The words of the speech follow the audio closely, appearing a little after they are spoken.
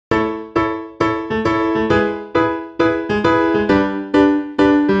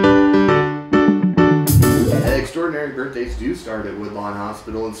celebrating birthdays do start at Woodlawn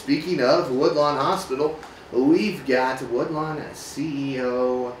Hospital. And speaking of Woodlawn Hospital, we've got Woodlawn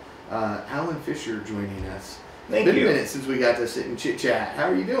CEO Alan Fisher joining us. Thank It's been you. a minute since we got to sit and chit chat. How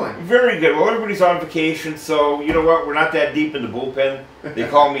are you doing? Very good. Well, everybody's on vacation, so you know what? We're not that deep in the bullpen. They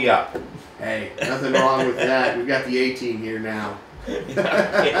call me up. Hey, nothing wrong with that. We've got the A-team here now.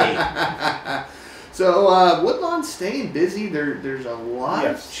 So Woodlawn's staying busy. There's a lot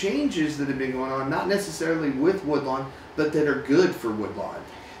of changes that have been going on, not necessarily with Woodlawn, but that are good for Woodlawn.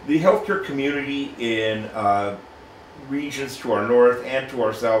 The healthcare community in regions to our north and to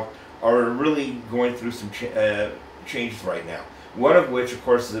our south are really going through some changes right now. One of which, of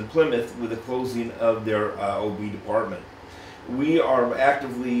course, is in Plymouth with the closing of their OB department. We are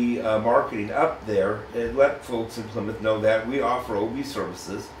actively marketing up there and let folks in Plymouth know that we offer OB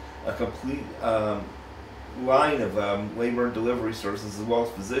services, a complete line of labor and delivery services, as well as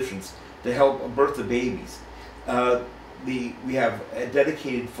physicians to help birth the babies. We have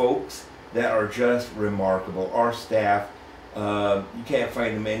dedicated folks that are just remarkable. Our staff, you can't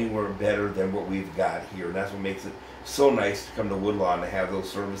find them anywhere better than what we've got here, and that's what makes it so nice to come to Woodlawn to have those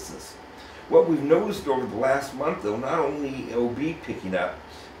services. What we've noticed over the last month, though, not only OB picking up,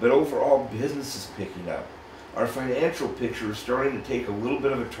 but overall business is picking up. Our financial picture is starting to take a little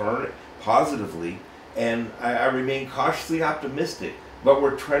bit of a turn positively, and I remain cautiously optimistic, but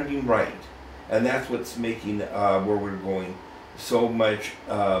we're trending right. And that's what's making where we're going so much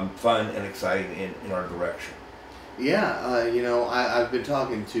fun and exciting in our direction. Yeah, you know, I've been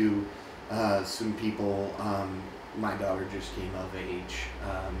talking to some people. My daughter just came of age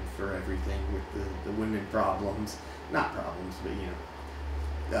for everything with the women problems. Not problems, but, you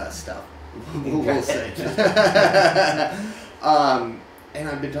know, stuff. We'll say. And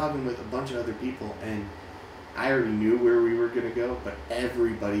I've been talking with a bunch of other people, and I already knew where we were going to go, but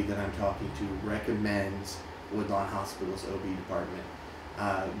everybody that I'm talking to recommends Woodlawn Hospital's OB department.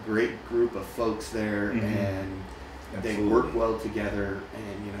 Great group of folks there, and Absolutely. they work well together.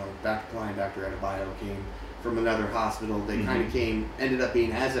 And, you know, Dr. Klein, Dr. Adebayo came from another hospital. They kind of ended up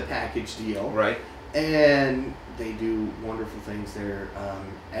being as a package deal. Right. And they do wonderful things there.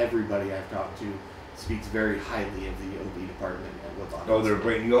 Everybody I've talked to speaks very highly of the OB department at Woodlawn. Oh, they're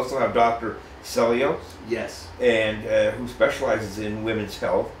great. And you also have Dr. Celio. Yes. And who specializes in women's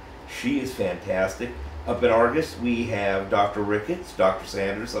health. She is fantastic. Up in Argus, we have Dr. Ricketts, Dr.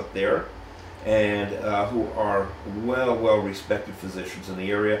 Sanders up there, and who are well respected physicians in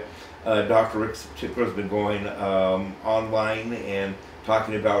the area. Dr. Ricketts in particular has been going online and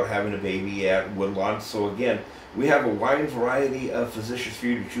talking about having a baby at Woodlawn. So again, we have a wide variety of physicians for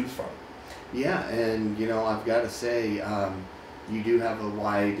you to choose from. Yeah, and you know, I've got to say, you do have a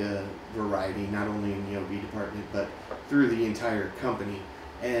wide variety, not only in the OB department, but through the entire company.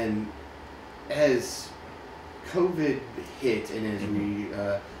 And as COVID hit, and as we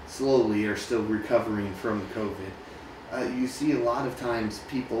slowly are still recovering from COVID, you see a lot of times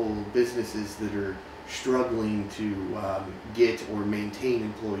businesses that are struggling to get or maintain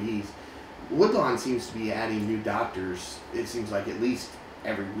employees. Woodlawn seems to be adding new doctors, it seems like at least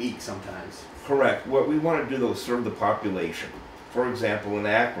every week sometimes. Correct. What we want to do, though, is serve the population. For example, in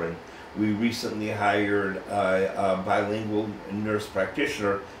Akron, we recently hired a bilingual nurse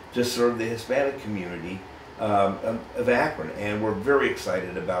practitioner to serve the Hispanic community of Akron, and we're very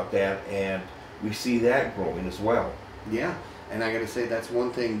excited about that, and we see that growing as well. Yeah, and I got to say, that's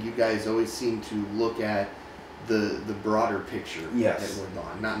one thing you guys always seem to look at, the broader picture at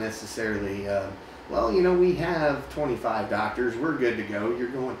Woodlawn, not necessarily well, you know, we have 25 doctors, we're good to go. You're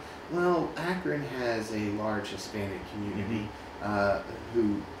going, well, Akron has a large Hispanic community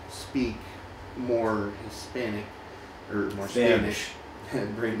who speak more Hispanic, or more Spanish.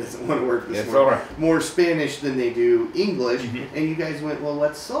 Brain doesn't want to work this morning. All right. More Spanish than they do English. And you guys went, well,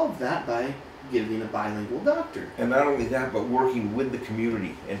 let's solve that by giving a bilingual doctor. And not only that, but working with the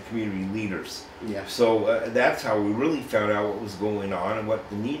community and community leaders. Yeah. So that's how we really found out what was going on and what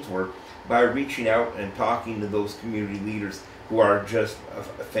the needs were, by reaching out and talking to those community leaders who are just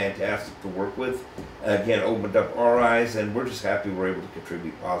fantastic to work with. Again, opened up our eyes, and we're just happy we're able to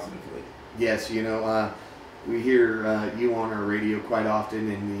contribute positively. Yes, you know, we hear you on our radio quite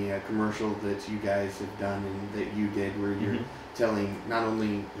often in the commercial that you guys have done and that you did, where you're telling not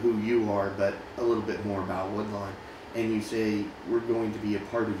only who you are, but a little bit more about Woodlawn. And you say, we're going to be a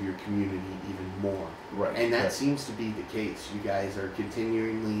part of your community even more. Right. And that seems to be the case. You guys are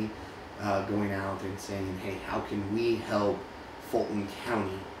continually going out and saying, hey, how can we help Fulton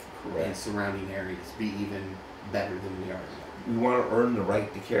County and surrounding areas be even better than we are? We want to earn the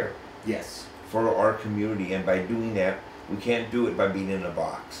right to care. Yes. For our community, and by doing that, we can't do it by being in a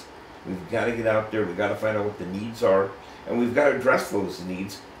box. We've got to get out there. We've got to find out what the needs are, and we've got to address those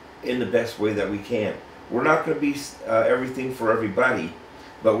needs in the best way that we can. We're not going to be everything for everybody,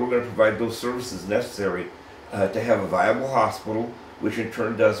 but we're going to provide those services necessary to have a viable hospital, which in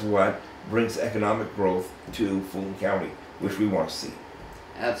turn does what? Brings economic growth to Fulton County, which we want to see.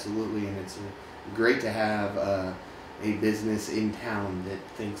 Absolutely, and it's great to have a business in town that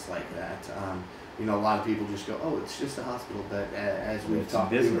thinks like that. You know, a lot of people just go, "Oh, it's just a hospital," but as we've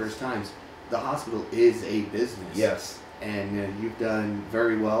talked numerous times, the hospital is a business. Yes. And you've done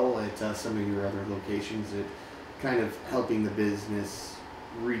very well at some of your other locations at kind of helping the business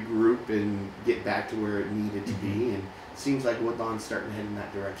regroup and get back to where it needed to be. And it seems like Woodlawn's starting to head in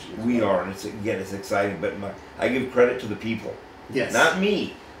that direction. We are, and it's exciting. But I give credit to the people. Yes. Not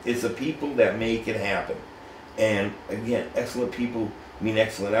me. It's the people that make it happen. And again, excellent people mean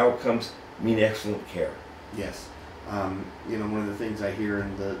excellent outcomes, mean excellent care. Yes. You know, one of the things I hear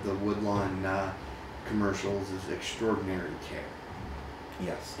in the Woodlawn commercials is extraordinary care.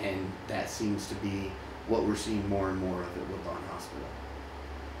 Yes. And that seems to be what we're seeing more and more of at Woodlawn Hospital.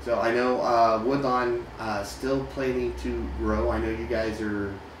 So I know Woodlawn still planning to grow. I know you guys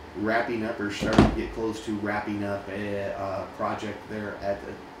are wrapping up or starting to get close to wrapping up a project there at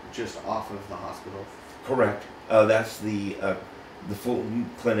just off of the hospital. Correct. That's the Fulton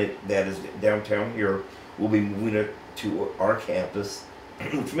Clinic that is downtown here. We'll be moving it to our campus,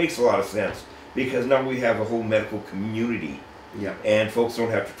 which makes a lot of sense because now we have a whole medical community. Yeah. And folks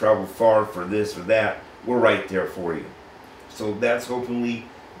don't have to travel far for this or that. We're right there for you. So that's hopefully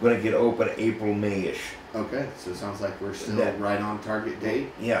going to get open April, May-ish. Okay, so it sounds like we're still right on target date.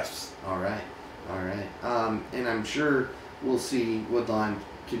 Yes. All right, all right. And I'm sure we'll see Woodlawn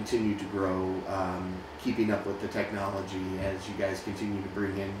continue to grow, keeping up with the technology as you guys continue to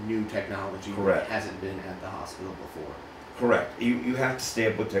bring in new technology Correct. that hasn't been at the hospital before. Correct. You have to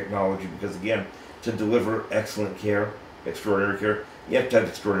stay up with technology because, again, to deliver excellent care, extraordinary care, you have to have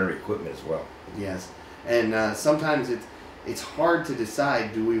extraordinary equipment as well. Yes, and sometimes it's hard to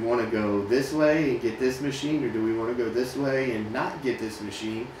decide, do we want to go this way and get this machine, or do we want to go this way and not get this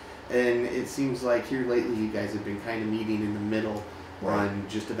machine? And it seems like here lately you guys have been kind of meeting in the middle on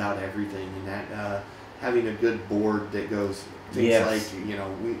just about everything, and that having a good board that goes things like, you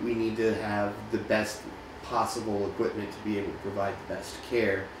know, we need to have the best possible equipment to be able to provide the best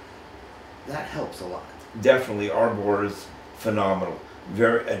care. That helps a lot. Definitely, our board is phenomenal,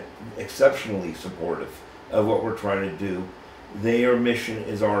 very exceptionally supportive of what we're trying to do. Their mission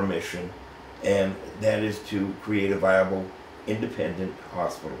is our mission, and that is to create a viable, independent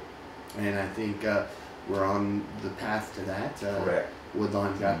hospital. And I think we're on the path to that. Correct.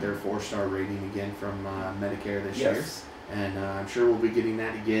 Woodlawn got their 4-star rating again from Medicare this Yes. year, and I'm sure we'll be getting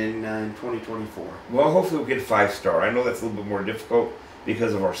that again in 2024. Well, hopefully we'll get a 5-star. I know that's a little bit more difficult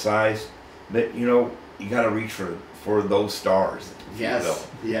because of our size, but you know, you got to reach for those stars. Yes,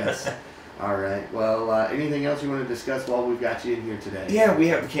 yes. All right. Well, anything else you want to discuss while we've got you in here today? Yeah, we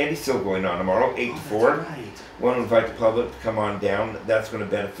have the candy sale going on tomorrow, 8 to 4. That's right. Want to invite the public to come on down. That's going to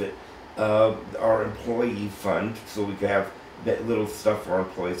benefit our employee fund, so we can have that little stuff for our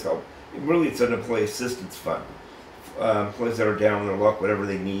employees help. Really, it's an employee assistance fund. Employees that are down on their luck, whatever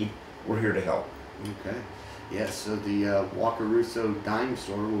they need, we're here to help. Okay. Yes, so the Wakaruso Dime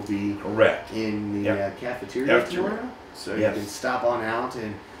Store will be Correct. in the cafeteria tomorrow. So Yes. you can stop on out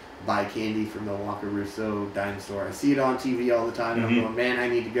and buy candy from the Wakaruso Dime Store. I see it on TV all the time, and I'm going, man, I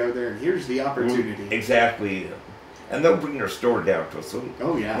need to go there, and here's the opportunity. Well, exactly. And they'll bring their store down to us. So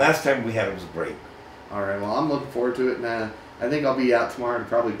Oh, yeah. last time we had it was great. All right, well, I'm looking forward to it, and I think I'll be out tomorrow to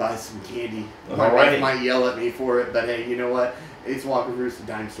probably buy some candy. My All wife right. might yell at me for it, but hey, you know what? It's Wakaruso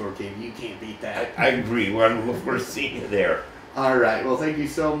Dime Store candy. You can't beat that. I agree. Well, I'm looking forward to seeing you there. All right, well, thank you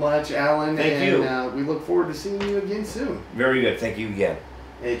so much, Alan. Thank you. And we look forward to seeing you again soon. Very good. Thank you again.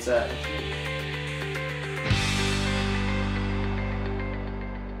 It's